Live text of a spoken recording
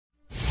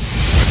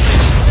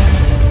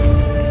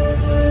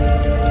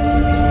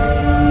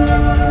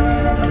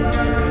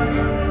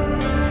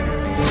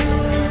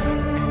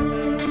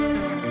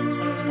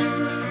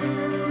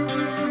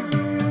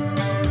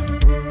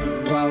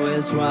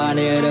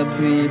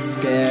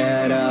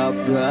scared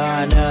of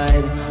the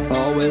night,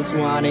 always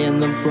wanting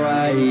the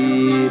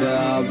fright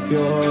of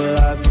your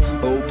life.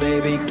 Oh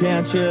baby,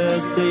 can't you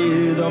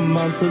see the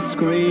monster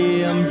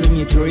screamed in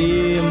your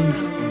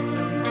dreams?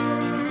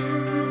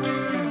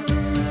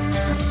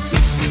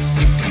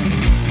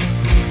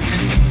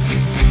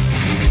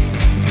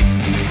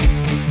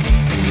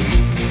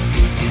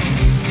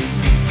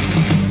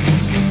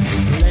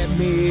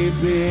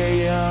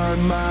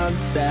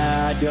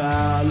 Monster,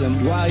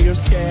 darling, while you're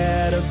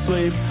scared of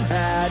sleep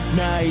at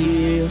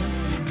night.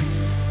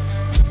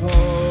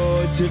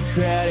 Hold you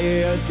tell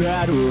you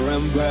that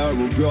remember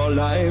of your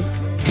life.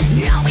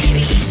 No baby,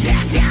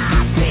 yes,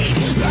 I see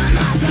the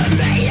monster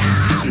made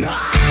of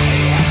night.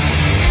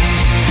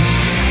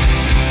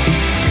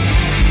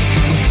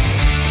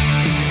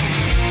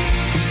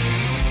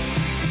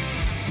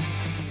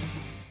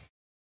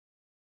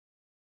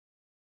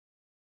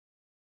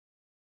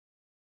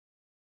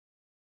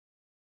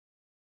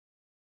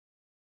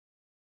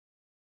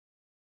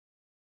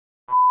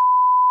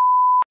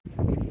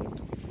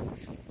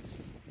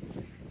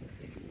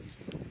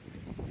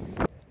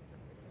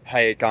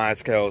 Hey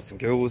guys, girls and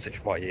ghouls,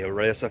 it's my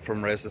Razor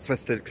from Razor's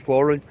Twisted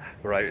Exploring.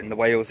 We're out in the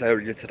Wales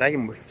area today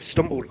and we've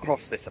stumbled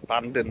across this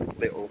abandoned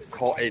little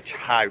cottage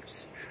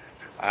house.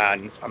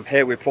 And I'm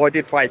here with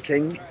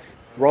VIKING,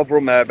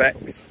 ROTHERHAM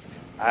URBEX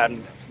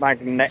and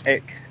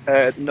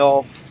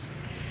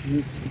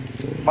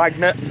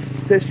Magnet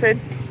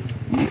Fishing.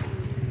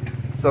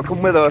 So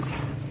come with us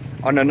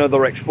on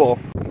another explore.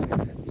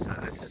 So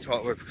this is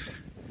what we've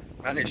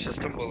managed to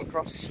stumble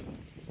across.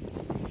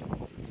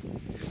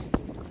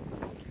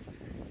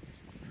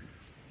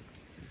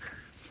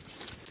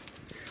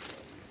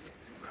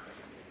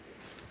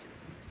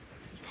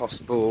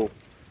 Possible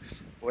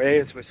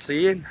ways we're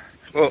seeing.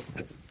 Look,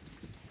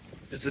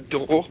 there's a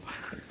door.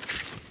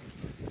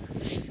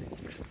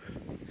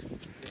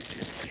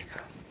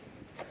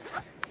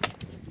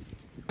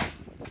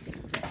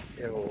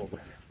 Yo.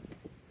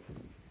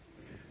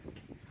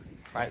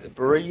 Right, the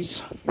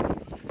breeze. Been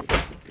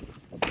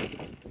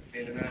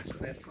a nice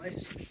quiet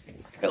place.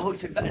 It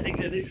looks better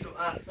than this from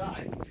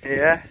outside.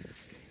 Yeah.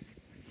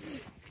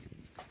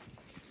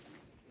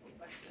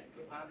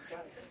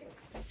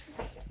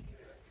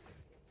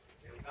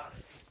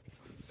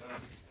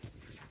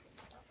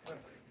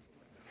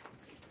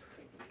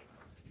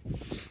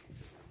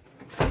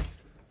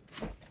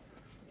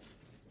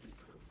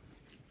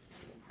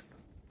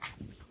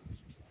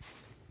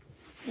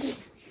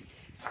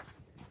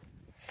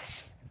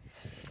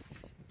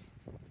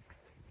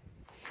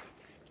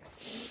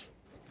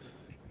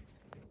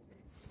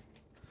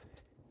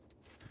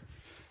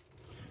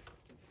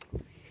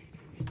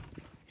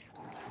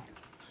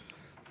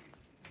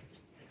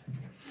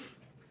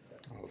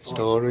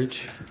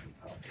 Storage.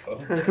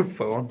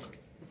 Phone.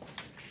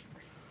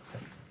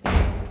 Oh,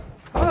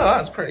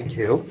 that's pretty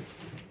cool.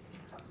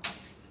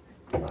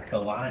 Like a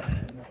light.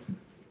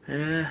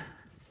 Yeah.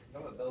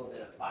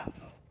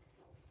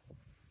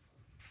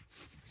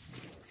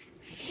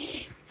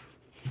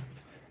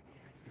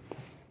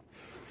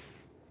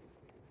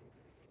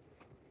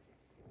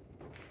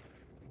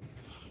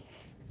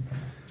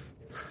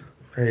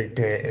 Very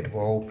dated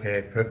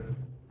wallpaper.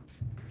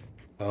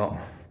 But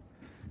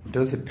it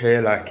does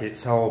appear like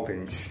it's all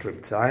been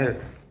stripped out.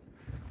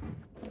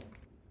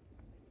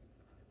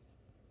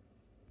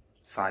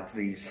 Besides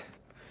these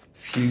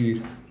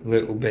few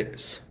little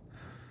bits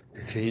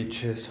of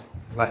features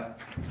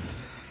left.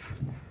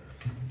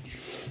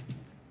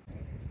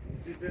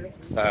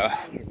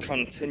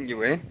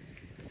 Continuing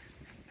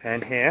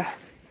in here.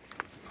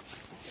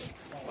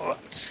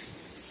 Let's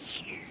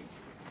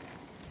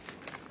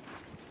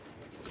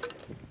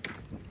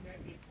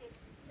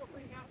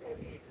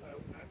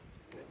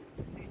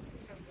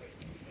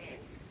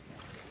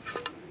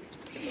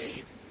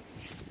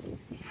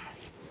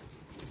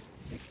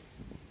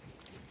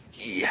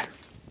yeah.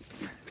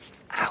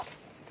 Ow.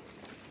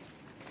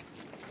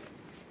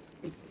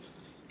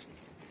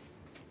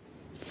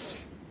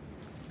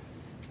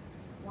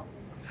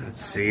 The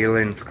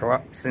ceiling's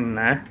collapsing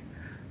there.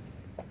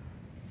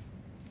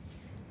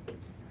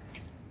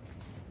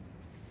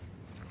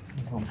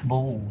 Those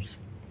balls.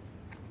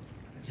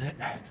 Is it?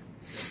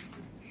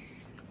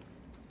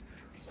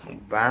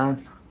 Not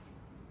bad.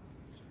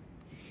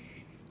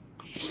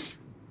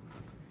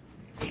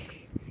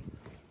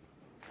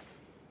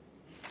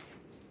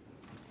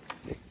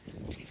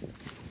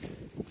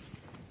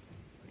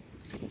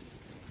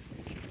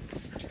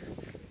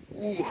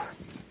 Ooh.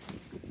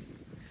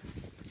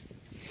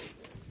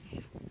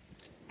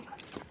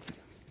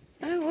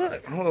 Hey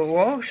look, all the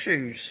wall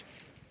shoes.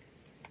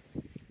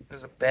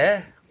 There's a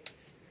bear.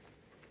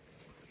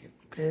 A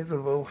pair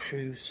of wall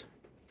shoes.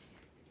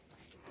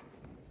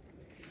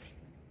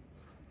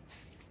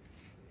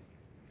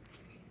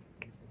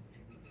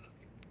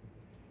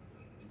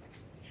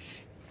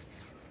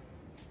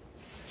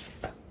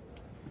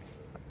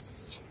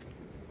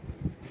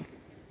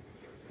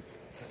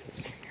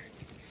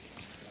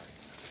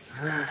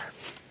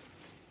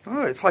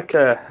 Oh, it's like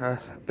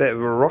a bit of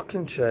a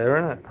rocking chair,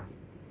 isn't it?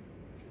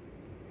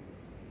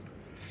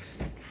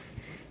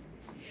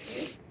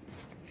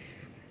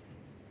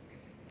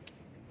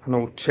 An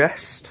old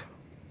chest.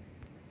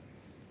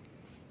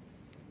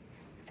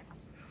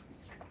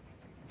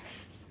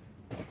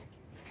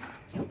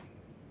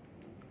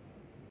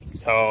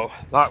 So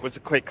that was a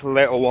quick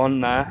little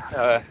one there.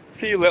 A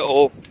few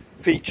little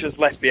features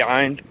left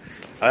behind.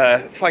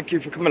 Thank you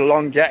for coming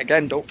along yet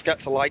again. Don't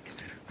forget to like,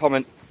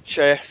 comment,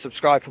 share,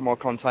 subscribe for more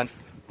content.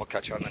 We'll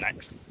catch you on the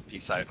next.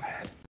 Peace out.